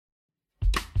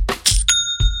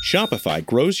Shopify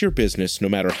grows your business no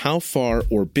matter how far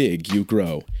or big you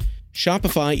grow.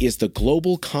 Shopify is the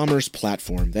global commerce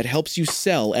platform that helps you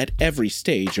sell at every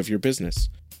stage of your business.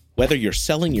 Whether you're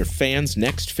selling your fans'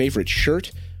 next favorite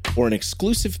shirt or an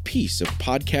exclusive piece of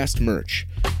podcast merch,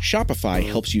 Shopify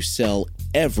helps you sell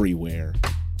everywhere.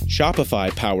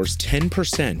 Shopify powers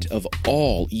 10% of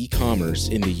all e-commerce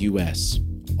in the U.S.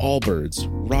 Allbirds,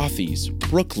 Rothy's,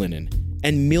 Brooklinen,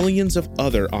 and millions of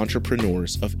other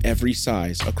entrepreneurs of every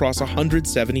size across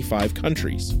 175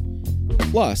 countries.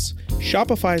 Plus,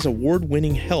 Shopify's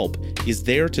award-winning help is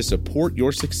there to support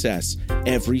your success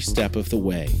every step of the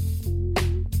way.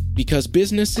 Because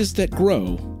businesses that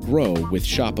grow, grow with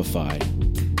Shopify.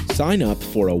 Sign up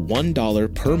for a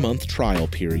 $1 per month trial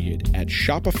period at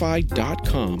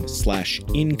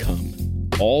shopify.com/income,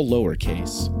 all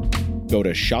lowercase. Go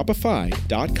to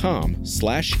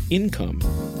shopify.com/income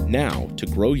now to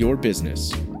grow your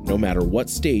business, no matter what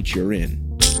stage you're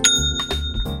in.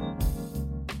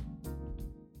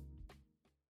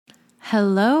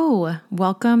 Hello,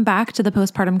 welcome back to the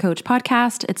Postpartum Coach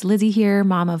podcast. It's Lizzie here,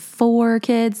 mom of 4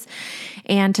 kids.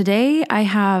 And today I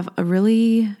have a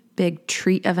really big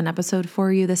treat of an episode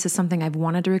for you. This is something I've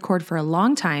wanted to record for a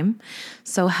long time.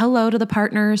 So hello to the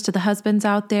partners, to the husbands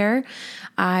out there.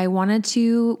 I wanted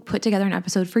to put together an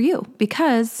episode for you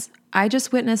because I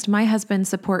just witnessed my husband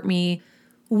support me.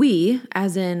 We,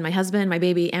 as in my husband, my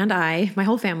baby, and I, my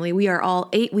whole family, we are all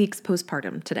 8 weeks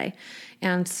postpartum today.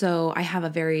 And so I have a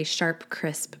very sharp,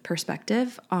 crisp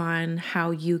perspective on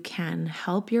how you can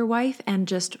help your wife and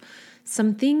just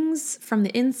some things from the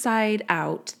inside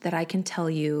out that I can tell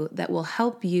you that will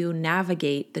help you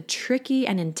navigate the tricky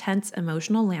and intense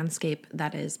emotional landscape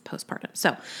that is postpartum.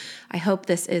 So I hope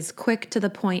this is quick to the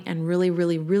point and really,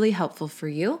 really, really helpful for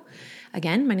you.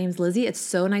 Again, my name's Lizzie. It's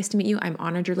so nice to meet you. I'm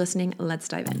honored you're listening. Let's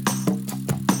dive in.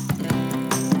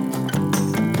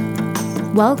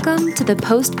 Welcome to the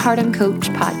Postpartum Coach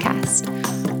podcast,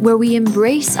 where we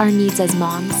embrace our needs as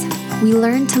moms. We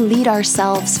learn to lead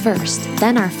ourselves first,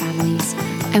 then our families,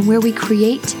 and where we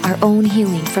create our own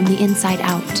healing from the inside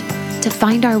out to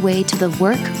find our way to the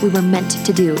work we were meant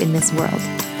to do in this world.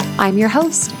 I'm your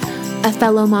host, a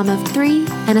fellow mom of 3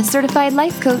 and a certified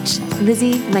life coach,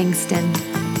 Lizzie Langston.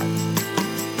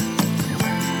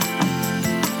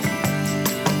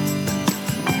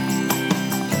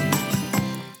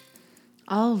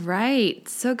 All right.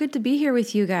 So good to be here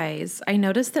with you guys. I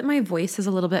noticed that my voice is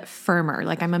a little bit firmer.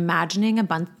 Like I'm imagining a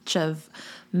bunch of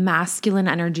masculine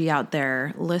energy out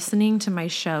there listening to my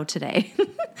show today.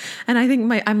 And I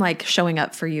think I'm like showing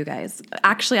up for you guys.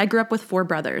 Actually, I grew up with 4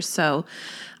 brothers, so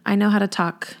I know how to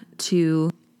talk to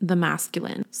the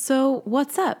masculine. So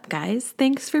what's up, guys?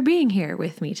 Thanks for being here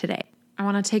with me today. I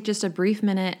want to take just a brief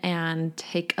minute and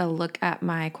take a look at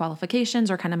my qualifications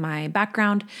or kind of my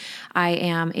background. I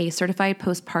am a certified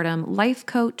postpartum life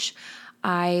coach.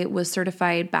 I was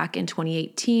certified back in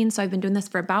 2018, so I've been doing this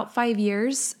for about 5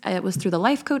 years. It was through the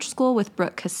life coach school with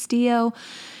Brooke Castillo.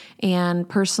 And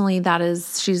personally,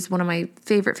 she's one of my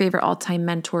favorite all-time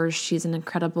mentors. She's an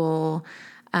incredible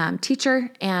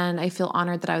teacher, and I feel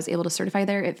honored that I was able to certify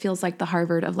there. It feels like the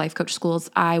Harvard of life coach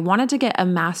schools. I wanted to get a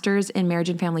master's in marriage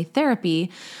and family therapy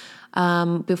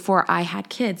before I had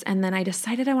kids, and then I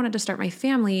decided I wanted to start my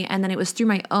family, and then it was through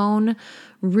my own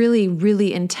really,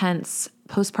 really intense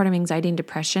postpartum anxiety and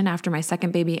depression after my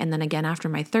second baby, and then again after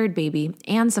my third baby,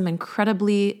 and some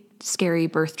incredibly scary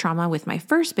birth trauma with my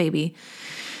first baby,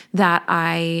 that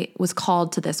I was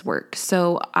called to this work.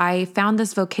 So I found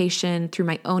this vocation through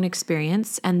my own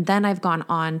experience, and then I've gone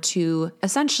on to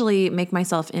essentially make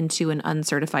myself into an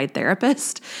uncertified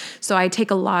therapist. So I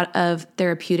take a lot of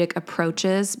therapeutic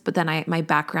approaches, but then my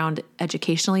background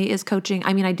educationally is coaching.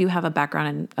 I mean, I do have a background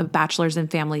in a bachelor's in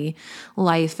family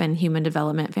life and human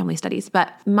development, family studies,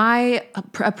 but my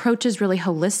approach is really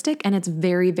holistic and it's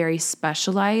very, very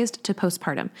specialized to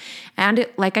postpartum. And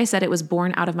like I said, it was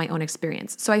born out of my own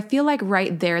experience. So I feel like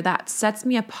right there, that sets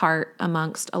me apart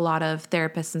amongst a lot of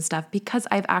therapists and stuff because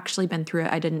I've actually been through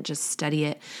it. I didn't just study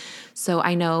it. So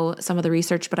I know some of the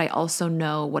research, but I also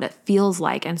know what it feels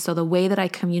like. And so the way that I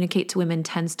communicate to women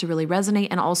tends to really resonate.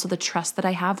 And also the trust that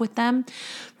I have with them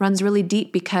runs really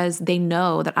deep because they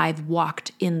know that I've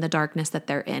walked in the darkness that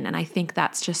they're in. And I think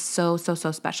that's just so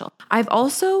special. I've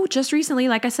also just recently,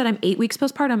 like I said, I'm 8 weeks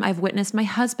postpartum. I've witnessed my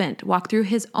husband walk through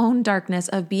his own darkness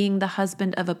of being the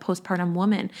husband of a postpartum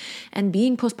woman and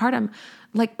being postpartum.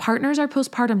 Like partners are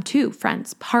postpartum too,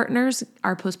 friends. Partners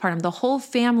are postpartum. The whole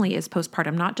family is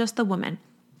postpartum, not just the woman.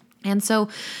 And so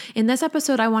in this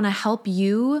episode, I want to help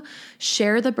you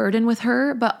share the burden with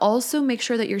her, but also make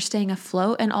sure that you're staying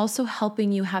afloat and also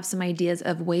helping you have some ideas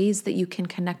of ways that you can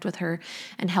connect with her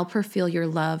and help her feel your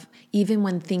love, even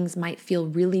when things might feel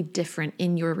really different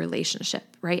in your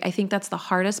relationship, right? I think that's the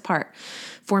hardest part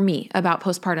for me about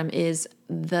postpartum is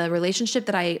the relationship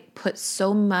that I put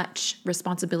so much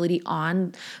responsibility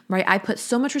on, right? I put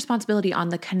so much responsibility on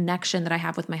the connection that I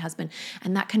have with my husband,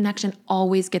 and that connection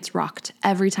always gets rocked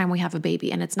every time we have a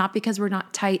baby. And it's not because we're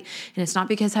not tight, and it's not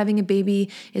because having a baby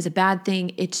is a bad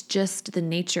thing. It's just the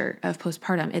nature of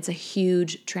postpartum. It's a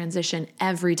huge transition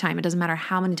every time. It doesn't matter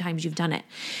how many times you've done it.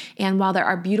 And while there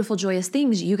are beautiful, joyous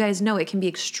things, you guys know it can be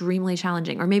extremely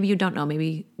challenging, or maybe you don't know.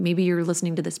 Maybe you're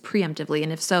listening to this preemptively.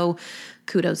 And if so,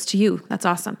 kudos to you. That's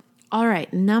awesome. All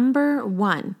right. Number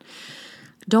 1,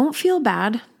 don't feel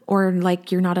bad or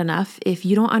like you're not enough if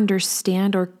you don't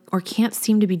understand or can't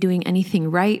seem to be doing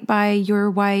anything right by your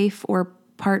wife or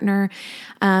partner,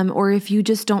 or if you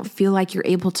just don't feel like you're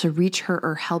able to reach her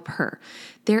or help her.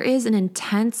 There is an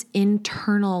intense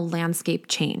internal landscape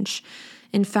change.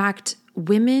 In fact,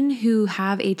 women who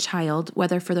have a child,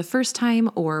 whether for the first time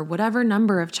or whatever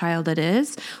number of child it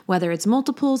is, whether it's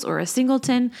multiples or a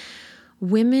singleton,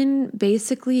 women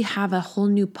basically have a whole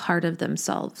new part of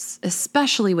themselves,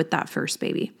 especially with that first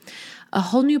baby. A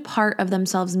whole new part of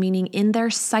themselves, meaning in their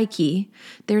psyche,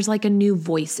 there's like a new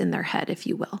voice in their head, if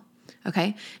you will.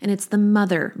 Okay. And it's the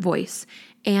mother voice.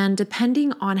 And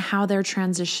depending on how their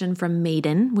transition from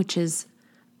maiden, which is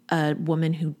a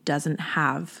woman who doesn't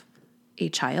have a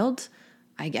child,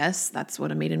 I guess that's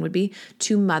what a maiden would be,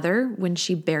 to mother when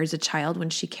she bears a child,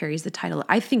 when she carries the title.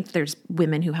 I think there's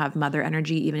women who have mother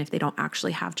energy, even if they don't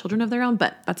actually have children of their own,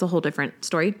 but that's a whole different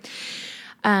story.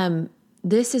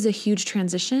 This is a huge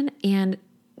transition. And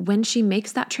when she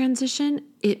makes that transition,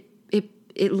 it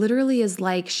literally is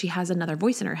like she has another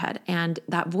voice in her head, and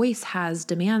that voice has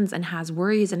demands and has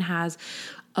worries and has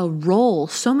a role,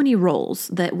 so many roles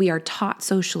that we are taught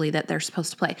socially that they're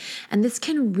supposed to play. And this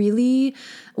can really,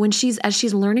 as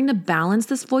she's learning to balance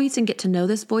this voice and get to know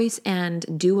this voice and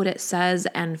do what it says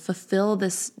and fulfill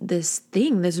this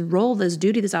thing, this role, this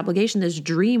duty, this obligation, this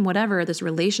dream, whatever, this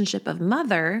relationship of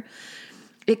mother,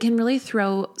 it can really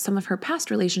throw some of her past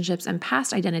relationships and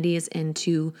past identities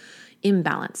into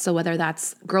imbalance. So whether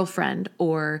that's girlfriend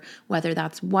or whether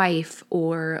that's wife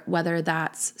or whether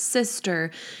that's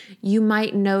sister, you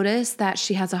might notice that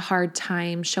she has a hard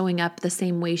time showing up the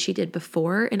same way she did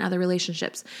before in other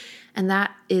relationships. And that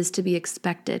is to be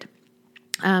expected.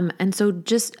 And so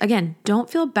just, again, don't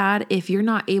feel bad if you're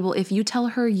not able, if you tell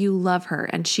her you love her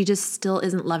and she just still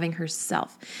isn't loving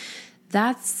herself.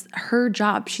 That's her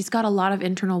job. She's got a lot of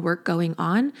internal work going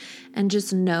on, and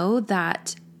just know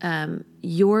that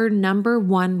your number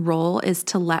 1 role is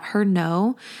to let her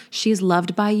know she's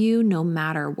loved by you no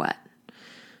matter what,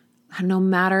 no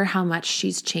matter how much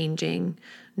she's changing,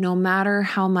 no matter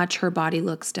how much her body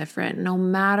looks different, no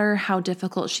matter how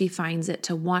difficult she finds it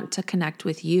to want to connect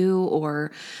with you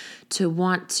or to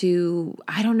want to,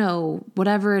 I don't know,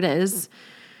 whatever it is,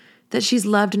 that she's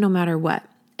loved no matter what.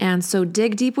 And so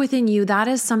dig deep within you. That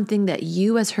is something that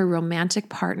you as her romantic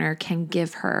partner can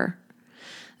give her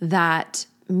that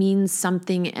means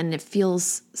something, and it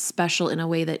feels special in a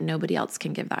way that nobody else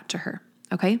can give that to her.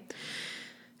 Okay.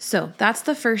 So that's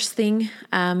the first thing.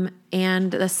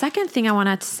 And the second thing I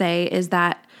wanted to say is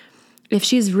that if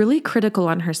she's really critical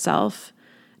on herself,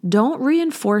 don't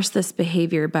reinforce this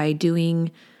behavior by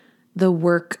doing the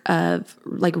work of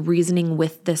like reasoning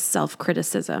with this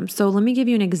self-criticism. So let me give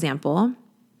you an example.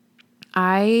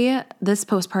 This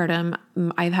postpartum,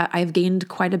 I've gained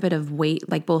quite a bit of weight,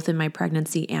 like both in my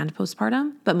pregnancy and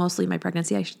postpartum, but mostly my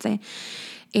pregnancy, I should say.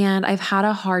 And I've had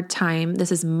a hard time. This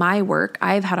is my work.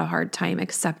 I've had a hard time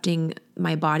accepting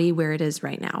my body where it is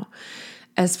right now,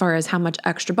 as far as how much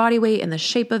extra body weight and the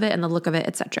shape of it and the look of it,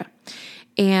 etc.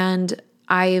 And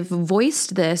I've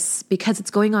voiced this because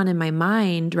it's going on in my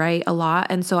mind, right, a lot.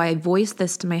 And so I voice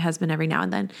this to my husband every now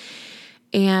and then.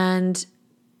 And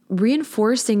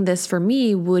reinforcing this for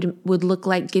me would look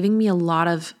like giving me a lot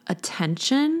of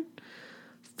attention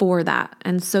for that.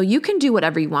 And so you can do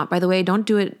whatever you want. By the way, don't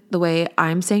do it the way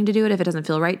I'm saying to do it if it doesn't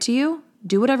feel right to you.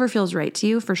 Do whatever feels right to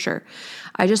you, for sure.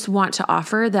 I just want to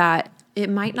offer that it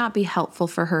might not be helpful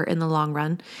for her in the long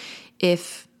run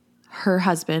if her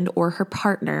husband or her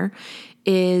partner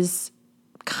is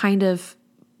kind of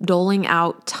doling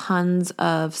out tons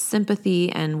of sympathy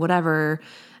and whatever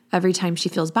every time she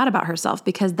feels bad about herself,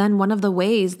 because then one of the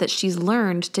ways that she's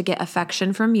learned to get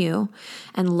affection from you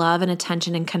and love and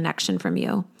attention and connection from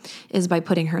you is by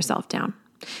putting herself down.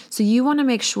 So you want to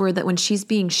make sure that when she's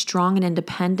being strong and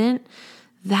independent,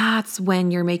 that's when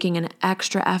you're making an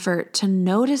extra effort to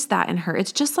notice that in her.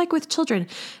 It's just like with children,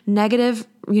 negative,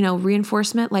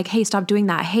 reinforcement, like, hey, stop doing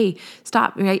that. Hey,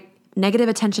 stop, right? Negative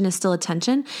attention is still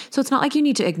attention. So it's not like you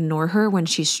need to ignore her when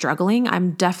she's struggling.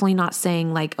 I'm definitely not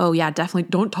saying like, oh yeah, definitely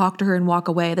don't talk to her and walk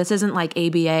away. This isn't like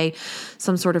ABA,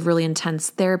 some sort of really intense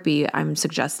therapy I'm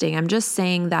suggesting. I'm just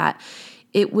saying that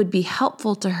it would be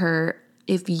helpful to her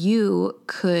if you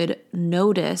could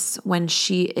notice when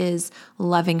she is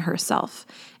loving herself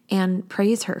and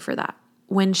praise her for that.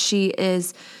 When she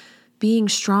is being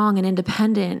strong and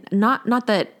independent, not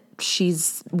that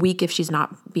she's weak if she's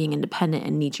not being independent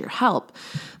and needs your help,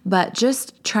 but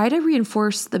just try to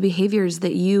reinforce the behaviors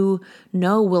that you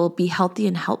know will be healthy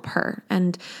and help her.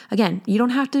 And again, you don't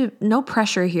have to, no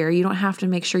pressure here. You don't have to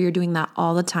make sure you're doing that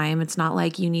all the time. It's not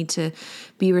like you need to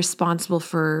be responsible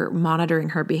for monitoring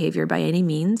her behavior by any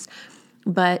means,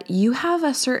 but you have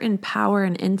a certain power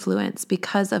and influence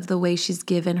because of the way she's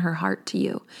given her heart to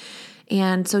you.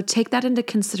 And so take that into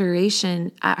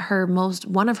consideration at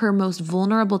one of her most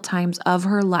vulnerable times of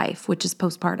her life, which is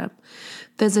postpartum.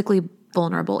 Physically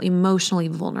vulnerable, emotionally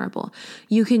vulnerable.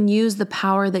 You can use the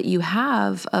power that you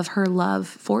have of her love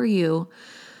for you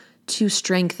to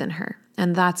strengthen her.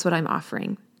 And that's what I'm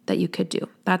offering that you could do.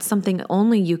 That's something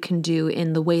only you can do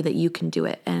in the way that you can do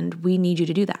it. And we need you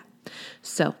to do that.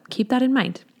 So keep that in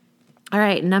mind. All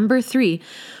right, number 3,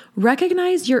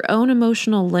 recognize your own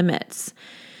emotional limits.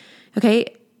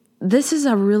 Okay, this is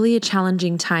a really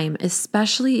challenging time,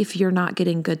 especially if you're not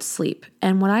getting good sleep.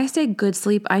 And when I say good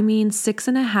sleep, I mean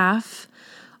 6.5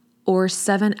 or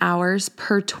 7 hours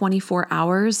per 24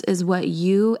 hours is what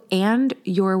you and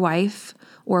your wife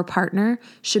or partner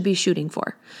should be shooting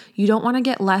for. You don't want to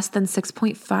get less than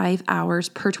 6.5 hours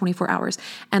per 24 hours.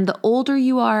 And the older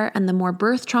you are and the more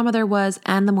birth trauma there was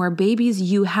and the more babies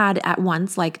you had at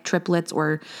once, like triplets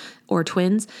or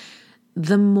twins,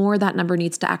 the more that number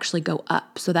needs to actually go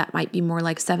up. So that might be more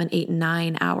like 7, 8,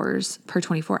 9 hours per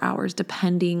 24 hours,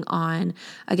 depending on,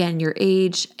 again, your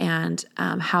age and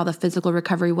how the physical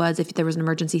recovery was. If there was an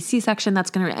emergency C-section, that's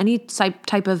going to any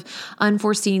type of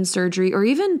unforeseen surgery or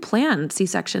even planned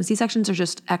C-section. C-sections are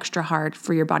just extra hard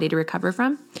for your body to recover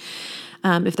from.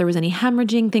 If there was any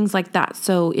hemorrhaging, things like that.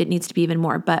 So it needs to be even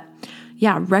more. But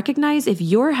yeah, recognize if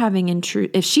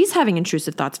she's having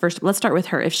intrusive thoughts. First, let's start with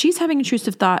her. If she's having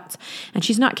intrusive thoughts and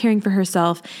she's not caring for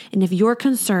herself, and if you're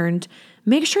concerned,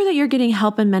 make sure that you're getting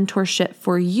help and mentorship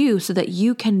for you so that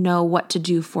you can know what to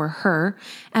do for her.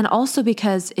 And also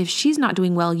because if she's not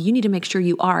doing well, you need to make sure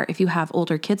you are if you have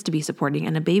older kids to be supporting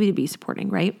and a baby to be supporting,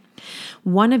 right?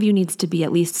 One of you needs to be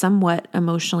at least somewhat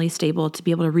emotionally stable to be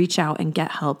able to reach out and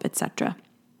get help, etc.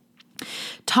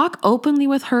 Talk openly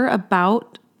with her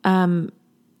about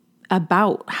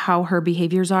how her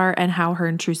behaviors are and how her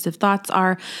intrusive thoughts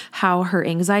are, how her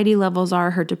anxiety levels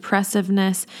are, her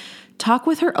depressiveness. Talk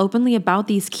with her openly about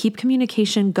these. Keep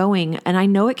communication going. And I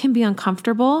know it can be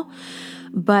uncomfortable,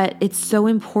 but it's so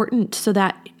important so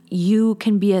that you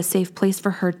can be a safe place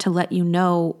for her to let you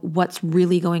know what's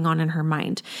really going on in her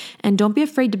mind. And don't be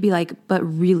afraid to be like, but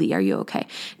really, are you okay?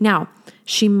 Now,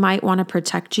 she might want to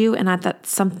protect you, and that's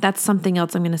something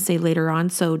else I'm going to say later on,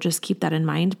 so just keep that in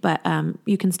mind, but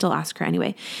you can still ask her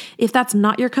anyway. If that's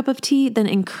not your cup of tea, then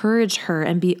encourage her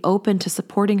and be open to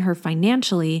supporting her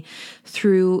financially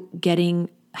through getting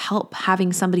help,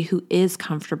 having somebody who is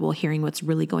comfortable hearing what's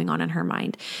really going on in her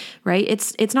mind, right?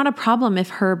 It's not a problem if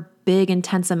her big,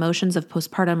 intense emotions of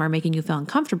postpartum are making you feel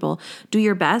uncomfortable. Do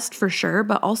your best for sure,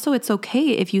 but also it's okay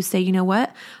if you say, you know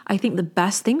what, I think the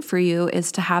best thing for you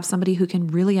is to have somebody who can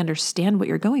really understand what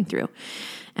you're going through.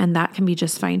 And that can be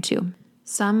just fine too.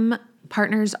 Some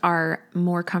partners are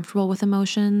more comfortable with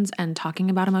emotions and talking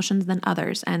about emotions than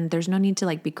others. And there's no need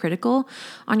to be critical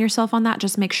on yourself on that.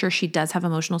 Just make sure she does have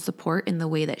emotional support in the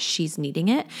way that she's needing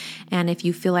it. And if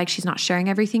you feel like she's not sharing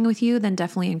everything with you, then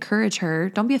definitely encourage her.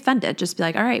 Don't be offended. Just be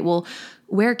like, all right, well,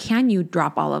 where can you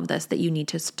drop all of this that you need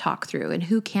to talk through, and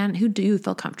who do you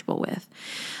feel comfortable with?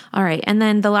 All right. And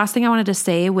then the last thing I wanted to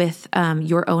say with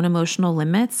your own emotional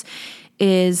limits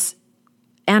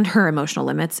and her emotional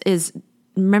limits is,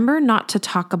 remember not to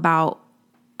talk about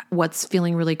what's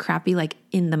feeling really crappy,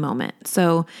 in the moment.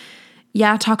 So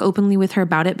yeah, talk openly with her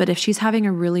about it. But if she's having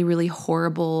a really, really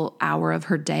horrible hour of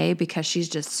her day because she's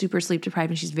just super sleep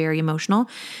deprived and she's very emotional,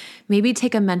 maybe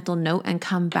take a mental note and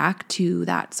come back to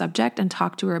that subject and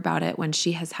talk to her about it when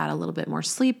she has had a little bit more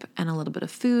sleep and a little bit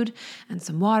of food and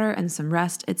some water and some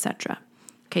rest, etc.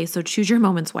 Okay, so choose your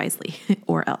moments wisely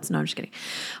or else. No, I'm just kidding.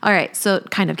 All right, so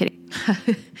kind of kidding.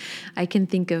 I can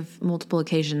think of multiple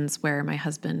occasions where my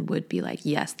husband would be like,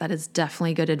 yes, that is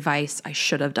definitely good advice. I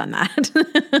should have done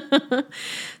that.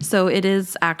 So it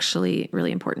is actually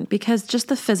really important because just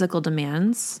the physical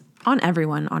demands on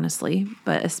everyone, honestly,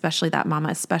 but especially that mama,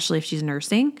 especially if she's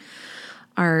nursing,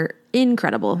 are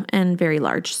incredible and very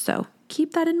large. So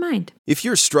keep that in mind. If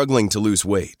you're struggling to lose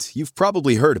weight, you've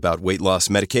probably heard about weight loss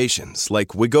medications like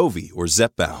Wegovy or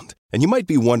Zepbound, and you might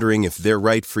be wondering if they're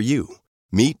right for you.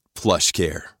 Meet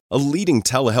PlushCare, a leading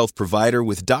telehealth provider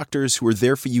with doctors who are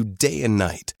there for you day and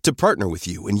night to partner with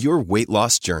you in your weight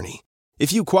loss journey.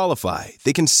 If you qualify,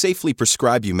 they can safely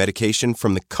prescribe you medication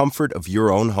from the comfort of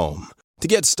your own home. To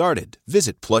get started,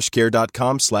 visit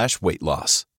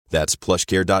plushcare.com/weightloss. That's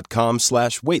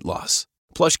plushcare.com/weightloss.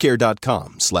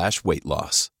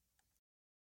 plushcare.com/weightloss.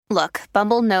 Look,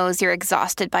 Bumble knows you're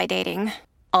exhausted by dating.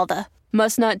 All the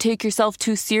must not take yourself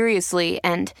too seriously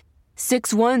and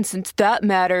 6'1" since that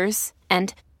matters.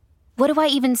 And what do I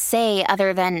even say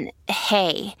other than,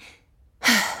 hey?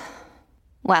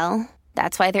 Well,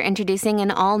 that's why they're introducing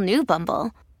an all-new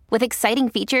Bumble with exciting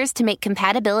features to make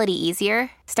compatibility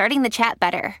easier, starting the chat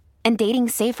better, and dating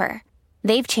safer.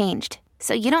 They've changed,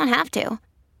 so you don't have to.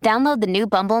 Download the new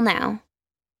Bumble now.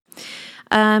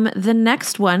 The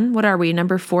next one, what are we,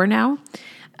 number 4 now?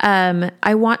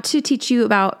 I want to teach you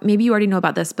about, maybe you already know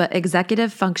about this, but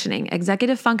executive functioning.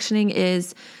 Executive functioning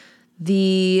is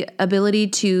the ability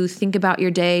to think about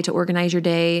your day, to organize your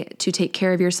day, to take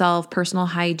care of yourself, personal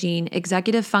hygiene.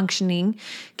 Executive functioning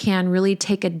can really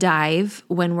take a dive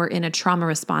when we're in a trauma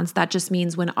response. That just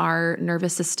means when our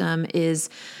nervous system is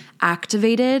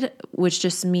activated, which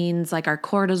just means like our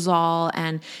cortisol,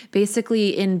 and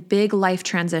basically in big life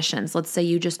transitions. Let's say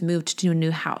you just moved to a new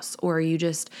house, or you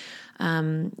just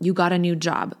you got a new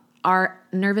job. Our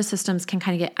nervous systems can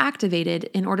kind of get activated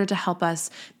in order to help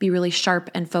us be really sharp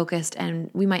and focused,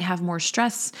 and we might have more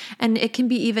stress, and it can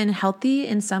be even healthy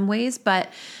in some ways.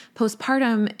 But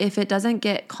postpartum, if it doesn't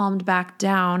get calmed back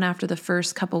down after the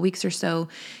first couple weeks or so,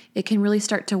 it can really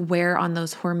start to wear on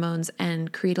those hormones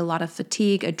and create a lot of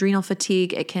fatigue, adrenal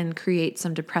fatigue. It can create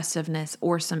some depressiveness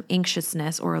or some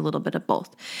anxiousness or a little bit of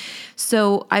both.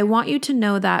 So I want you to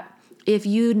know that if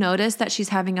you notice that she's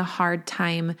having a hard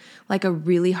time, like a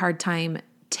really hard time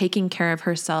taking care of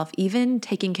herself, even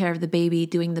taking care of the baby,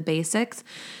 doing the basics,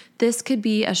 this could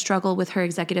be a struggle with her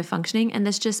executive functioning. And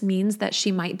this just means that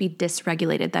she might be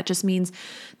dysregulated. That just means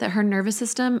that her nervous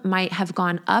system might have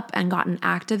gone up and gotten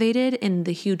activated in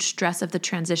the huge stress of the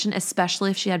transition,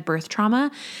 especially if she had birth trauma,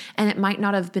 and it might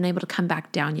not have been able to come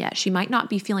back down yet. She might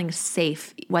not be feeling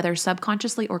safe, whether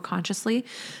subconsciously or consciously,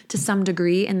 to some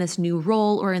degree in this new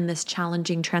role or in this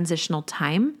challenging transitional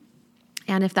time.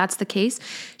 And if that's the case,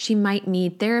 she might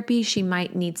need therapy, she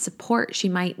might need support, she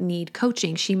might need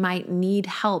coaching, she might need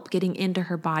help getting into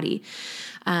her body.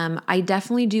 I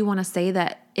definitely do want to say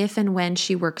that if and when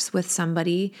she works with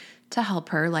somebody to help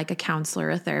her, like a counselor,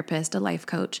 a therapist, a life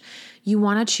coach, you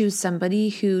want to choose somebody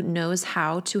who knows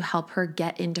how to help her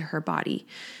get into her body,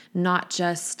 not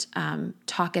just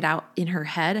talk it out in her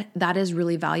head. That is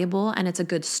really valuable and it's a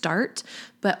good start,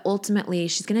 but ultimately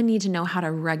she's going to need to know how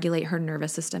to regulate her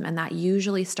nervous system, and that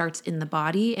usually starts in the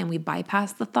body, and we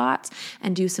bypass the thoughts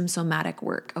and do some somatic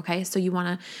work, okay? So you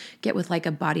want to get with like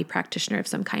a body practitioner of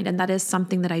some kind, and that is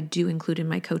something that I do include in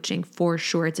my coaching for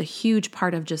sure. It's a huge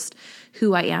part of just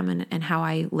who I am and how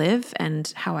I live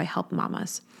and how I help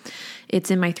mamas.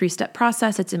 It's in my 3-step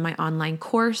process. It's in my online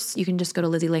course. You can just go to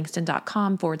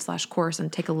lizzielangston.com/course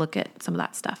and take a look at some of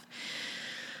that stuff.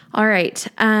 All right.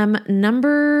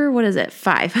 Number,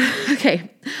 5?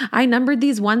 Okay. I numbered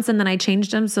these once and then I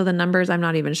changed them. So the numbers, I'm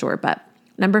not even sure, but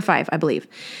number 5, I believe.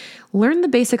 Learn the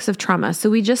basics of trauma. So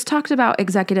we just talked about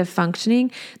executive functioning.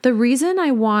 The reason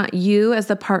I want you as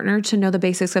the partner to know the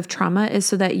basics of trauma is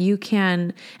so that you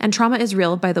can, and trauma is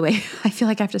real, by the way. I feel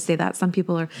like I have to say that. Some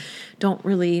people don't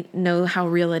really know how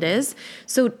real it is.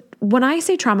 So when I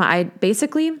say trauma,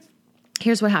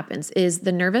 here's what happens is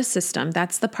the nervous system,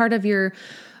 that's the part of your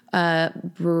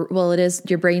it is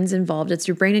your brain's involved. It's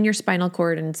your brain and your spinal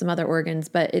cord and some other organs,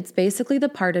 but it's basically the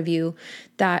part of you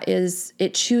that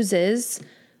it chooses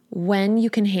when you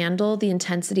can handle the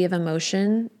intensity of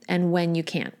emotion and when you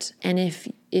can't. And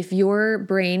if your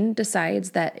brain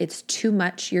decides that it's too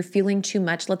much, you're feeling too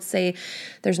much, let's say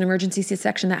there's an emergency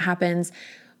C-section that happens,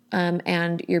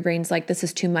 and your brain's like, this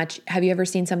is too much. Have you ever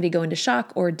seen somebody go into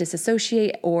shock or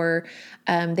disassociate, or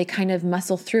they kind of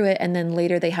muscle through it and then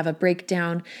later they have a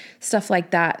breakdown, stuff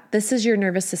like that? This is your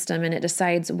nervous system, and it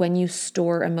decides when you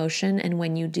store emotion and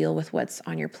when you deal with what's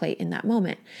on your plate in that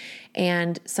moment.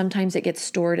 And sometimes it gets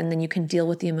stored and then you can deal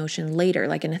with the emotion later,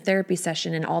 like in a therapy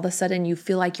session, and all of a sudden you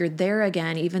feel like you're there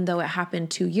again, even though it happened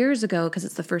 2 years ago because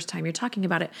it's the first time you're talking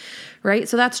about it, right?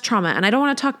 So that's trauma. And I don't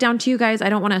want to talk down to you guys. I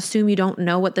don't want to assume you don't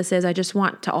know what this is. I just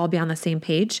want to all be on the same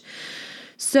page.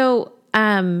 So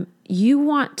you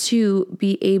want to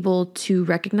be able to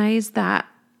recognize that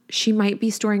she might be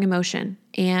storing emotion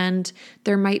and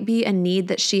there might be a need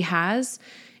that she has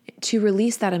to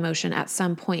release that emotion at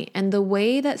some point. And the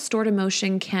way that stored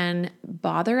emotion can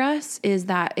bother us is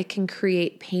that it can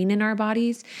create pain in our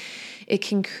bodies. It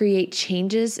can create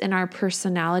changes in our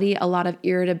personality, a lot of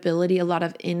irritability, a lot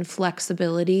of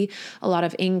inflexibility, a lot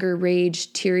of anger,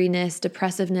 rage, teariness,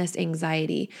 depressiveness,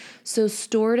 anxiety. So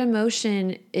stored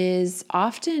emotion is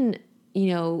often,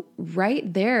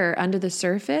 right there under the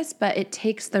surface, but it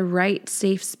takes the right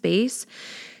safe space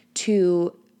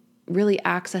to really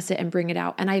access it and bring it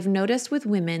out. And I've noticed with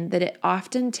women that it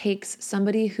often takes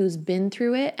somebody who's been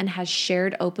through it and has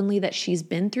shared openly that she's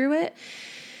been through it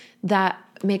that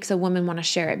makes a woman want to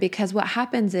share it. Because what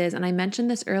happens is, and I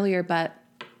mentioned this earlier, but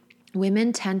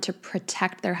women tend to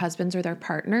protect their husbands or their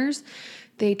partners.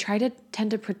 They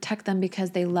tend to protect them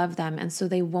because they love them. And so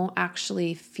they won't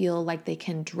actually feel like they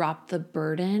can drop the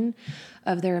burden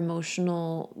of their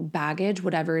emotional baggage,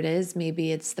 whatever it is.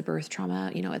 Maybe it's the birth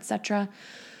trauma, etc.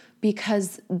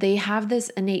 Because they have this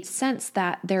innate sense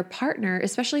that their partner,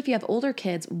 especially if you have older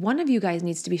kids, one of you guys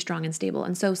needs to be strong and stable.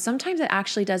 And so sometimes it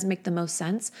actually does make the most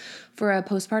sense for a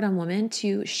postpartum woman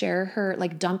to share her,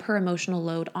 dump her emotional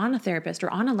load on a therapist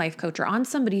or on a life coach or on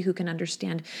somebody who can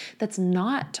understand that's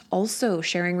not also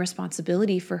sharing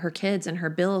responsibility for her kids and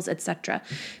her bills, etc.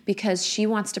 Because she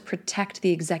wants to protect the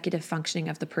executive functioning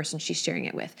of the person she's sharing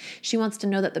it with. She wants to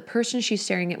know that the person she's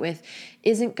sharing it with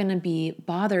isn't going to be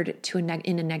bothered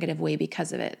in a negative way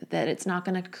because of it, that it's not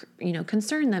going to,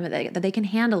 concern them, that they can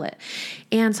handle it.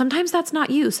 And sometimes that's not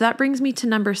you. So that brings me to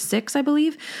number 6, I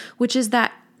believe, which is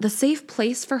that the safe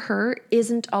place for her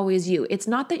isn't always you. It's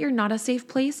not that you're not a safe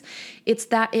place. It's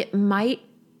that it might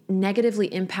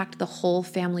negatively impact the whole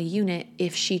family unit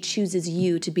if she chooses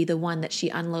you to be the one that she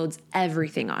unloads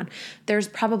everything on. There's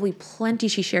probably plenty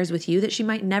she shares with you that she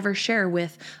might never share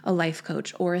with a life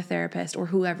coach or a therapist or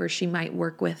whoever she might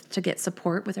work with to get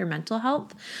support with her mental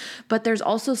health. But there's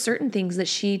also certain things that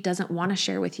she doesn't want to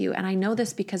share with you. And I know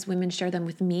this because women share them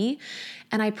with me.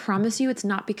 And I promise you, it's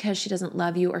not because she doesn't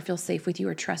love you or feel safe with you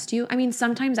or trust you. I mean,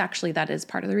 sometimes actually that is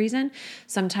part of the reason.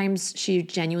 Sometimes she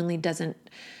genuinely doesn't.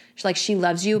 She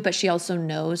loves you, but she also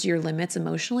knows your limits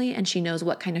emotionally, and she knows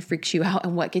what kind of freaks you out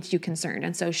and what gets you concerned.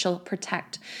 And so she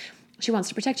wants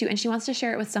to protect you, and she wants to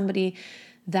share it with somebody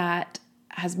that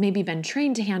has maybe been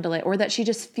trained to handle it, or that she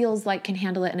just feels like can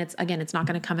handle it. And it's not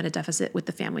going to come at a deficit with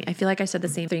the family. I feel like I said the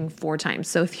same thing 4 times.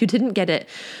 So if you didn't get it,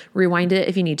 rewind it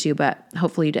if you need to, but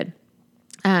hopefully you did.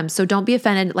 So don't be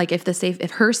offended.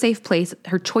 If her safe place,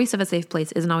 her choice of a safe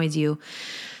place isn't always you,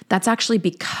 that's actually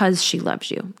because she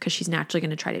loves you, because she's naturally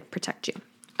going to try to protect you.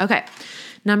 Okay.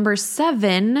 Number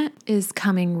 7 is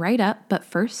coming right up, but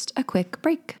first, a quick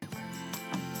break.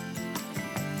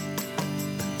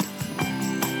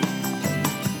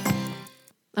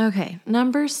 Okay.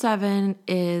 Number 7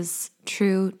 is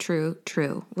true,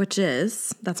 which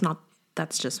is,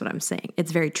 that's just what I'm saying.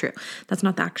 It's very true. That's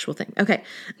not the actual thing. Okay.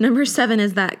 Number 7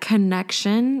 is that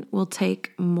connection will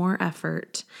take more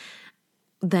effort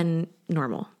than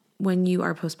normal. When you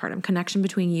are postpartum, connection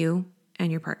between you and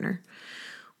your partner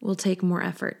will take more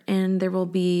effort. And there will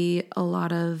be a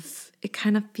lot of, it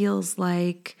kind of feels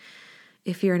like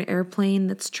if you're an airplane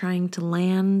that's trying to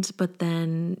land, but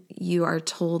then you are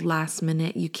told last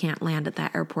minute you can't land at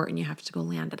that airport and you have to go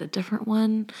land at a different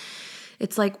one.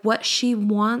 It's like what she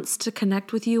wants to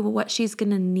connect with you, what she's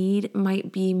going to need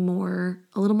might be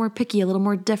a little more picky, a little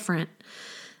more different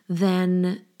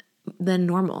than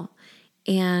normal.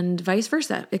 And vice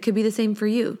versa. It could be the same for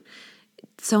you.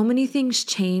 So many things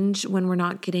change when we're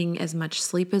not getting as much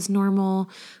sleep as normal,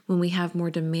 when we have more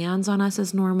demands on us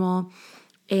as normal.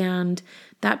 And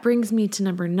that brings me to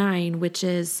number 9, which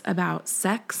is about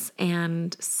sex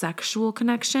and sexual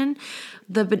connection.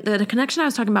 The connection I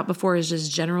was talking about before is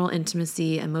just general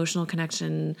intimacy, emotional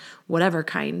connection, whatever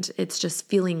kind. It's just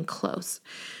feeling close.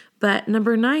 But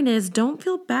number 9 is don't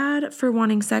feel bad for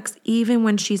wanting sex even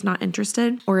when she's not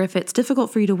interested, or if it's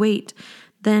difficult for you to wait,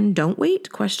 then don't wait, ?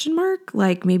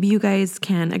 Like maybe you guys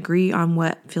can agree on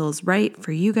what feels right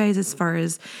for you guys as far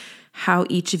as how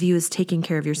each of you is taking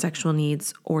care of your sexual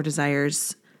needs or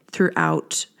desires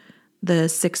throughout the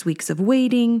 6 weeks of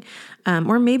waiting,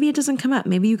 or maybe it doesn't come up.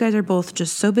 Maybe you guys are both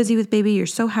just so busy with baby, you're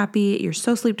so happy, you're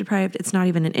so sleep deprived, it's not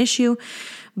even an issue,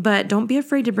 but don't be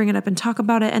afraid to bring it up and talk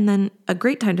about it. And then a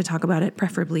great time to talk about it,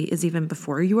 preferably, is even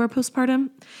before you are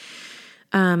postpartum.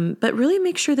 But really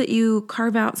make sure that you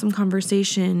carve out some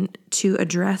conversation to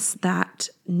address that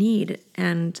need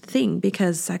and thing,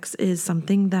 because sex is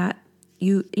something that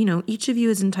you know, each of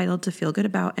you is entitled to feel good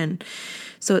about. And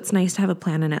so it's nice to have a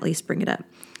plan and at least bring it up.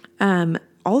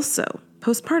 Also,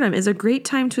 postpartum is a great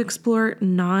time to explore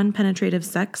non-penetrative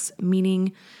sex,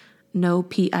 meaning no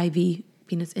PIV,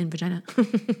 penis in vagina.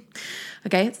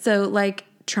 Okay, so like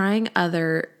trying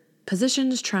other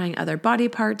positions, trying other body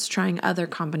parts, trying other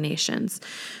combinations.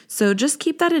 So just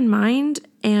keep that in mind.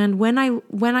 And when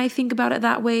I think about it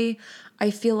that way, I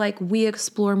feel like we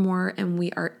explore more and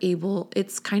we are able,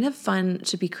 it's kind of fun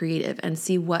to be creative and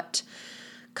see what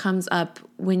comes up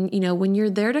when you're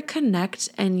there to connect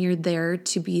and you're there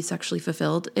to be sexually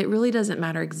fulfilled. It really doesn't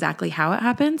matter exactly how it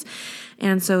happens.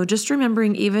 And so just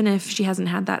remembering, even if she hasn't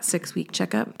had that 6-week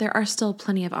checkup, there are still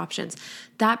plenty of options.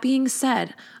 That being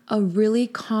said, a really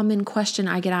common question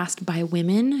I get asked by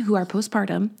women who are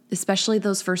postpartum, especially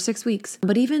those first 6 weeks,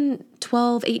 but even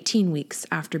 12, 18 weeks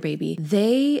after baby,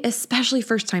 they, especially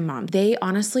first-time moms, they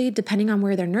honestly, depending on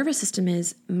where their nervous system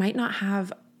is, might not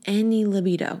have any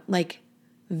libido, like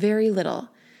very little.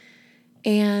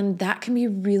 And that can be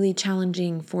really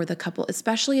challenging for the couple,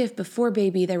 especially if before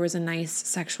baby there was a nice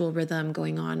sexual rhythm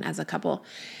going on as a couple.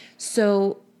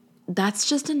 So that's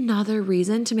just another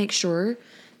reason to make sure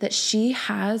that she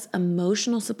has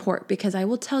emotional support, because I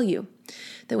will tell you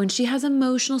that when she has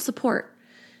emotional support,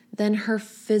 then her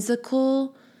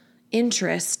physical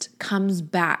interest comes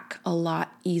back a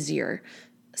lot easier.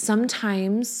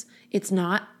 Sometimes it's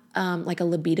not like a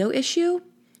libido issue.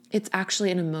 It's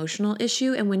actually an emotional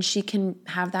issue. And when she can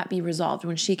have that be resolved,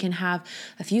 when she can have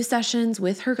a few sessions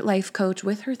with her life coach,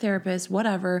 with her therapist,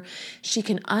 whatever, she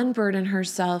can unburden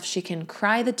herself. She can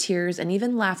cry the tears and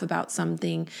even laugh about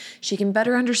something. She can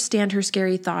better understand her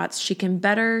scary thoughts. She can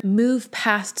better move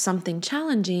past something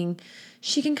challenging.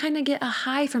 She can kind of get a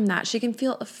high from that. She can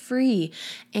feel free,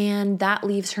 and that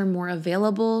leaves her more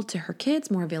available to her kids,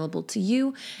 more available to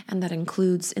you, and that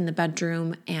includes in the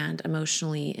bedroom and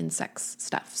emotionally in sex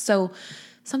stuff. So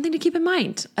something to keep in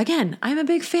mind. Again, I'm a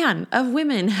big fan of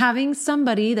women having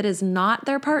somebody that is not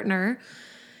their partner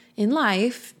in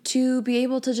life to be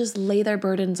able to just lay their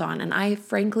burdens on. And I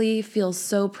frankly feel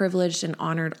so privileged and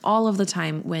honored all of the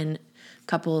time when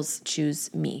couples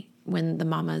choose me, when the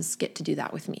mamas get to do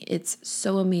that with me. It's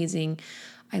so amazing.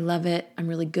 I love it. I'm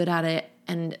really good at it.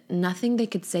 And nothing they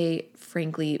could say,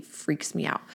 frankly, freaks me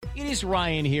out. It is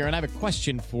Ryan here, and I have a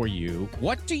question for you.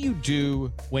 What do you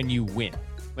do when you win?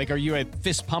 Like, are you a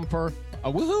fist pumper,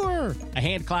 a woohooer, a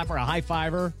hand clapper, a high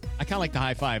fiver? I kind of like the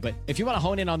high five, but if you want to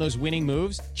hone in on those winning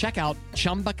moves, check out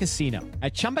Chumba Casino.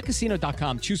 At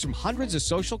ChumbaCasino.com, choose from hundreds of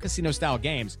social casino-style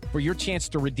games for your chance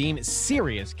to redeem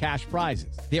serious cash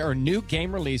prizes. There are new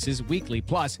game releases weekly,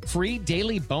 plus free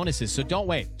daily bonuses. So don't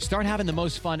wait. Start having the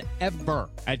most fun ever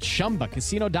at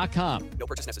ChumbaCasino.com. No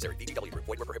purchase necessary. VGW. Void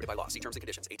where prohibited by law. See terms and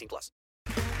conditions. 18+.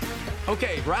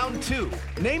 Okay, round two.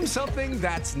 Name something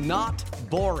that's not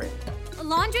boring. A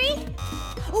laundry?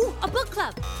 Ooh, a book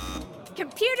club.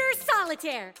 Computer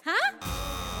solitaire, huh?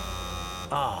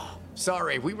 Ah,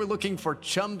 sorry, we were looking for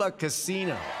Chumba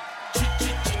Casino.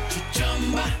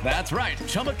 That's right,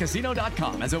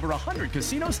 ChumbaCasino.com has over 100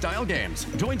 casino-style games.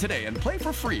 Join today and play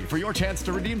for free for your chance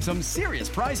to redeem some serious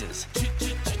prizes.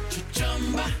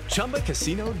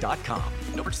 ChumbaCasino.com.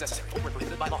 No purchase necessary. Void where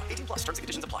prohibited by law. 18+. Terms and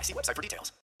conditions apply. See website for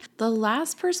details. The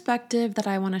last perspective that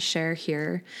I want to share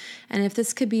here, and if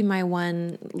this could be my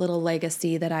one little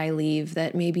legacy that I leave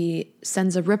that maybe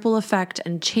sends a ripple effect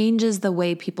and changes the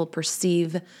way people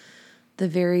perceive the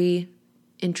very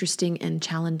interesting and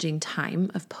challenging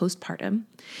time of postpartum,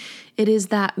 it is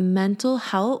that mental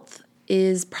health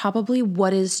is probably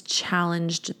what is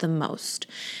challenged the most.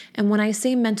 And when I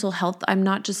say mental health, I'm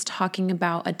not just talking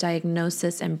about a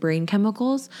diagnosis and brain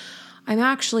chemicals. I'm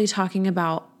actually talking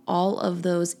about all of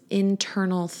those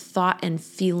internal thought and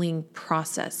feeling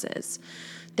processes.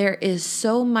 There is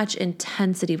so much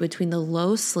intensity between the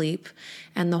low sleep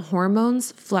and the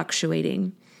hormones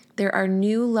fluctuating. There are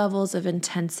new levels of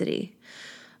intensity,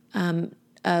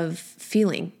 of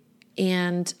feeling,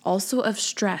 and also of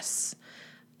stress.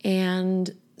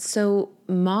 And so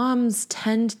moms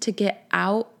tend to get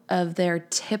out of their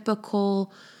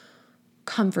typical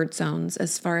comfort zones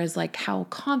as far as like how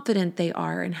confident they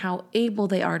are and how able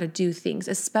they are to do things,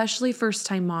 especially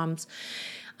first-time moms.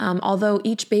 Although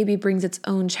each baby brings its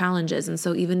own challenges. And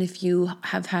so even if you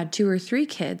have had 2 or 3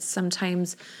 kids,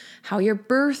 sometimes how your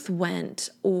birth went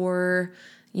or,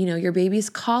 your baby's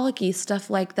colicky,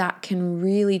 stuff like that can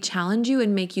really challenge you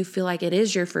and make you feel like it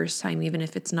is your first time, even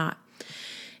if it's not.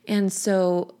 And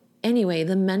so anyway,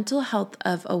 the mental health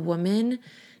of a woman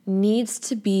needs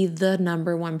to be the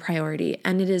number one priority.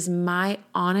 And it is my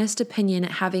honest opinion,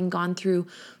 having gone through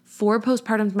 4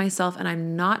 postpartums myself, and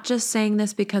I'm not just saying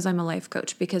this because I'm a life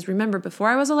coach, because remember, before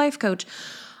I was a life coach,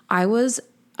 I was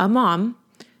a mom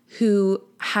who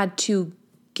had to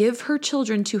give her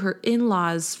children to her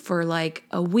in-laws for like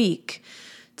a week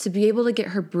to be able to get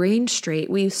her brain straight.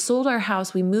 We sold our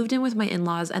house, we moved in with my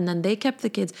in-laws, and then they kept the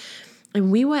kids. And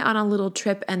we went on a little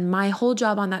trip, and my whole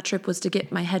job on that trip was to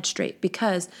get my head straight,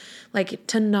 because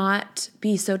to not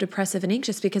be so depressive and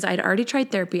anxious, because I'd already tried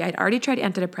therapy. I'd already tried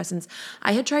antidepressants.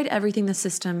 I had tried everything the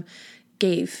system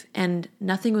gave, and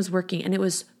nothing was working. And it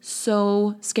was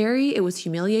so scary. It was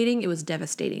humiliating. It was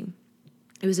devastating.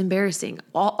 It was embarrassing,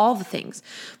 all the things.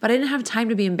 But I didn't have time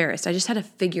to be embarrassed. I just had to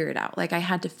figure it out. I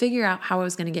had to figure out how I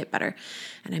was going to get better.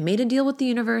 And I made a deal with the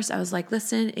universe. I was like,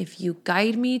 listen, if you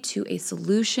guide me to a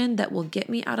solution that will get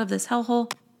me out of this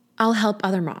hellhole, I'll help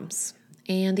other moms.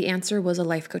 And the answer was a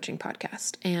life coaching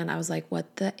podcast. And I was like,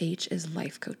 what the H is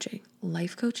life coaching?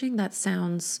 Life coaching? That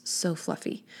sounds so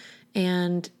fluffy.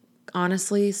 And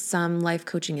honestly, some life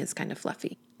coaching is kind of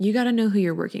fluffy. You got to know who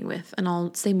you're working with. And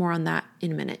I'll say more on that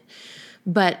in a minute.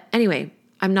 But anyway,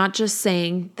 I'm not just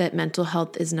saying that mental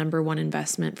health is number one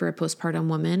investment for a postpartum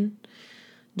woman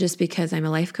just because I'm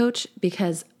a life coach,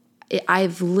 because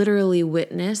I've literally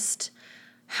witnessed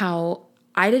how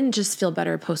I didn't just feel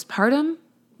better postpartum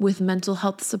with mental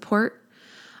health support.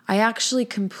 I actually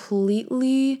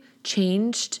completely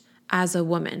changed as a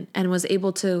woman and was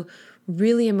able to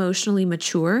really emotionally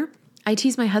mature. I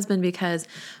tease my husband because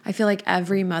I feel like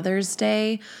every Mother's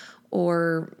Day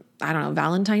or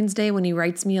Valentine's Day, when he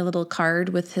writes me a little card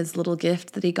with his little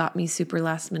gift that he got me super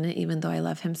last minute, even though I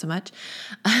love him so much,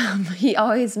 he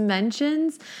always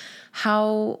mentions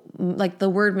how, the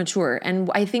word mature.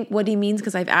 And I think what he means,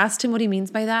 because I've asked him what he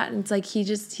means by that, and it's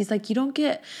he's like, you don't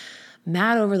get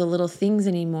mad over the little things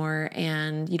anymore,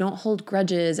 and you don't hold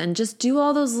grudges, and just do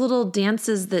all those little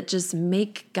dances that just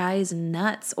make guys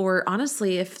nuts. Or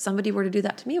honestly, if somebody were to do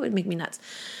that to me, it would make me nuts.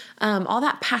 All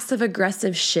that passive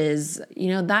aggressive shiz,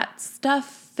 that stuff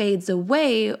fades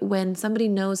away when somebody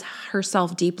knows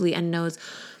herself deeply and knows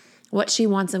what she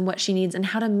wants and what she needs and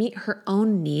how to meet her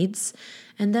own needs.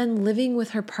 And then living with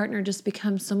her partner just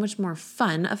becomes so much more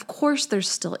fun. Of course, there's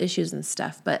still issues and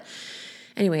stuff, but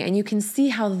anyway, and you can see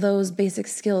how those basic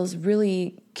skills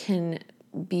really can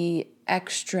be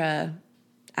extra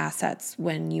assets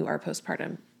when you are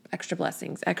postpartum. Extra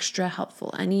blessings, extra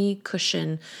helpful. Any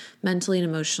cushion mentally and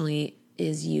emotionally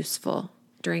is useful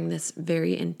during this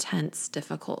very intense,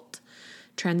 difficult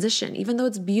transition. Even though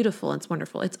it's beautiful, it's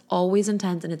wonderful, it's always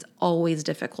intense and it's always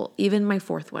difficult. Even my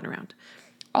 4th one around.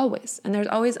 Always. And there's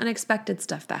always unexpected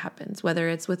stuff that happens, whether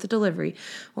it's with the delivery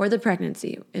or the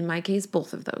pregnancy. In my case,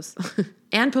 both of those.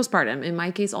 And postpartum. In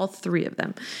my case, all 3 of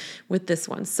them with this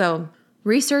one. So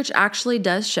research actually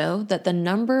does show that the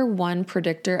number one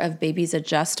predictor of baby's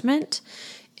adjustment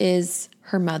is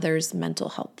her mother's mental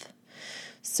health.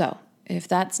 So if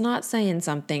that's not saying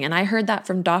something, and I heard that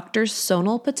from Dr.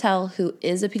 Sonal Patel, who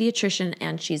is a pediatrician,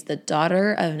 and she's the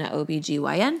daughter of an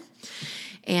OBGYN.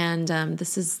 And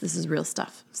this is real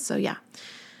stuff. So yeah,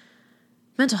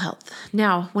 mental health.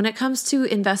 Now, when it comes to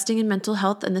investing in mental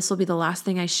health, and this will be the last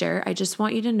thing I share, I just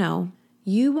want you to know,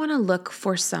 you want to look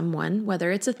for someone,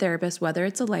 whether it's a therapist, whether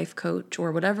it's a life coach,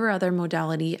 or whatever other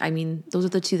modality. I mean, those are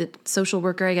the 2, that social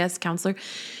worker, I guess, counselor.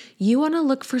 You want to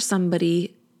look for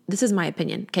somebody. This is my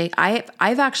opinion, okay?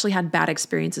 I've actually had bad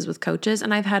experiences with coaches,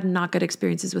 and I've had not good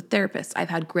experiences with therapists. I've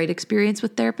had great experience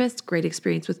with therapists, great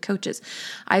experience with coaches.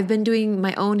 I've been doing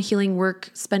my own healing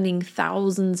work, spending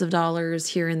thousands of dollars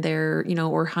here and there,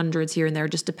 or hundreds here and there,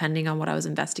 just depending on what I was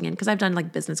investing in, because I've done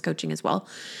business coaching as well.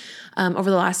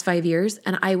 Over the last 5 years.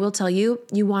 And I will tell you,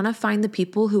 you want to find the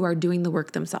people who are doing the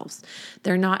work themselves.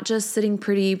 They're not just sitting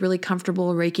pretty, really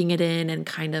comfortable, raking it in and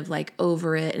kind of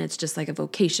over it. And it's just a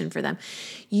vocation for them.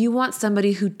 You want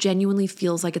somebody who genuinely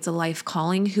feels like it's a life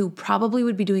calling, who probably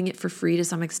would be doing it for free to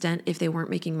some extent if they weren't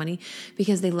making money,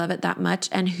 because they love it that much,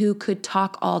 and who could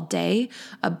talk all day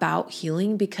about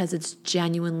healing because it's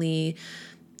genuinely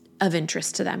of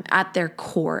interest to them at their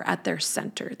core, at their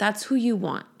center. That's who you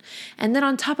want. And then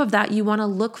on top of that, you want to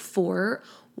look for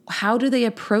how do they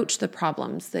approach the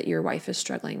problems that your wife is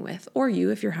struggling with, or you,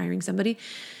 if you're hiring somebody.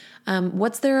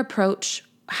 What's their approach?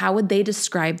 How would they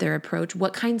describe their approach?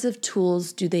 What kinds of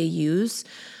tools do they use?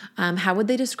 How would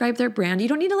they describe their brand? You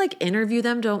don't need to like interview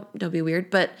them. Don't be weird.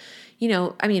 But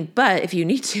but if you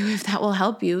need to, if that will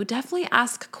help you, definitely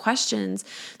ask questions.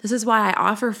 This is why I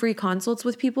offer free consults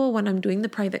with people when I'm doing the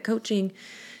private coaching,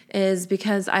 is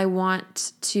because I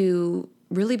want to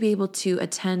really be able to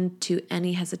attend to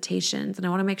any hesitations. And I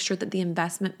want to make sure that the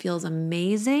investment feels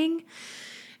amazing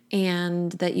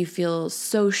and that you feel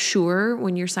so sure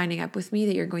when you're signing up with me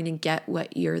that you're going to get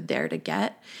what you're there to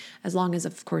get, as long as,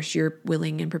 of course, you're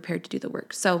willing and prepared to do the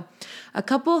work. So a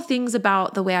couple of things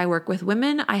about the way I work with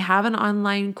women. I have an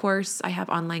online course. I have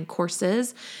online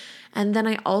courses. And then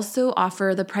I also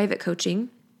offer the private coaching.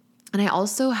 And I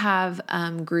also have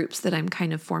groups that I'm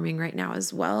kind of forming right now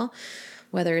as well,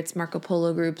 whether it's Marco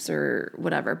Polo groups or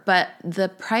whatever. But the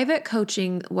private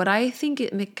coaching, what I think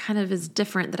it kind of is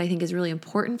different, that I think is really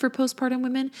important for postpartum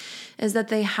women, is that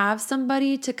they have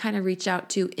somebody to kind of reach out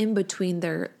to in between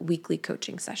their weekly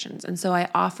coaching sessions. And so I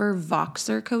offer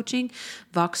Voxer coaching.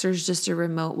 Voxer is just a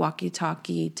remote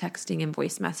walkie-talkie texting and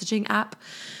voice messaging app.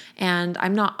 And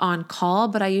I'm not on call,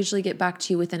 but I usually get back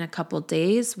to you within a couple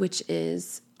days, which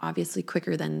is obviously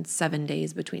quicker than 7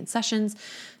 days between sessions.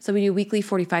 So we do weekly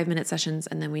 45-minute sessions,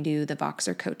 and then we do the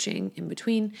Voxer coaching in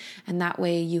between. And that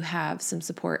way you have some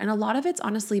support. And a lot of it's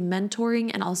honestly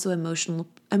mentoring and also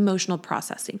emotional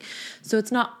processing. So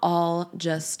it's not all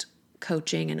just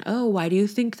coaching and, oh, why do you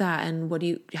think that? And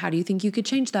how do you think you could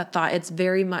change that thought? It's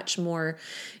very much more,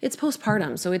 it's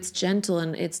postpartum. So it's gentle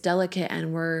and it's delicate,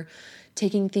 and we're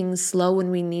taking things slow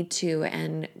when we need to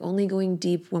and only going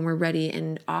deep when we're ready.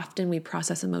 And often we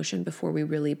process emotion before we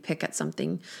really pick at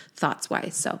something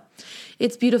thoughts-wise. So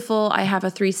it's beautiful. I have a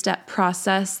 3-step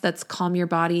process that's calm your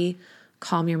body,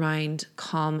 calm your mind,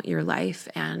 calm your life.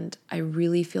 And I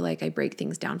really feel like I break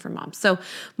things down for moms. So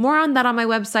more on that on my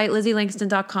website,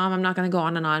 LizzieLangston.com. I'm not going to go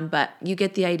on and on, but you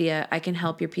get the idea. I can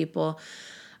help your people.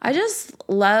 I just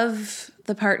love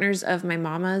the partners of my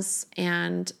mamas,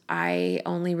 and I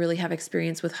only really have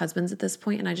experience with husbands at this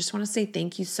point. And I just want to say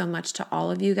thank you so much to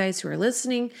all of you guys who are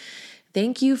listening.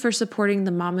 Thank you for supporting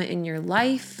the mama in your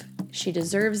life. She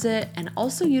deserves it. And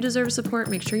also you deserve support.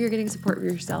 Make sure you're getting support for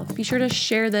yourself. Be sure to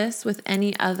share this with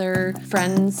any other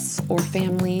friends or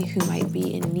family who might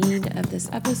be in need of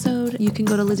this episode. You can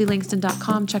go to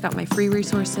LizzieLangston.com, check out my free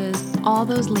resources. All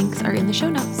those links are in the show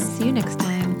notes. See you next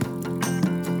time.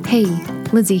 Hey,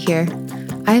 Lizzie here.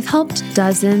 I've helped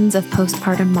dozens of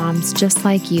postpartum moms just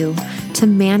like you to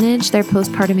manage their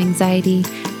postpartum anxiety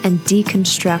and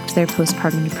deconstruct their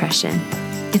postpartum depression.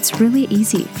 It's really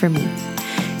easy for me.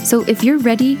 So if you're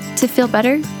ready to feel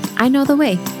better, I know the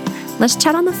way. Let's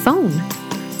chat on the phone.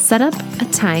 Set up a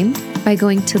time by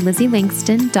going to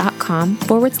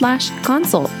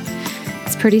LizzieLangston.com/consult.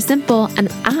 It's pretty simple, and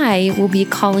I will be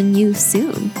calling you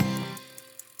soon.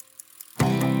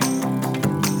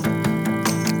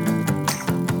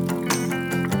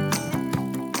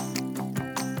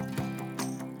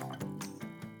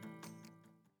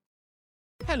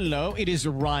 Hello, it is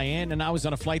Ryan, and I was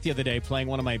on a flight the other day playing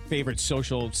one of my favorite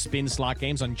social spin slot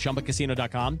games on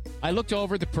ChumbaCasino.com. I looked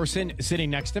over at the person sitting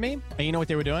next to me, and you know what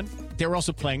they were doing? They were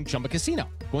also playing Chumba Casino.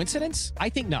 Coincidence? I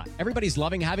think not. Everybody's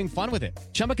loving having fun with it.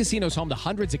 Chumba Casino is home to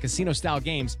hundreds of casino-style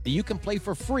games that you can play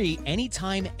for free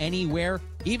anytime, anywhere,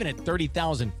 even at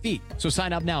 30,000 feet. So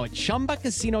sign up now at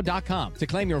ChumbaCasino.com to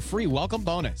claim your free welcome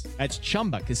bonus. That's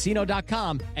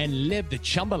ChumbaCasino.com and live the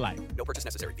Chumba life. No purchase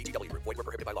necessary. VGW. Void where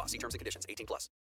prohibited by law. See terms and conditions. 18+.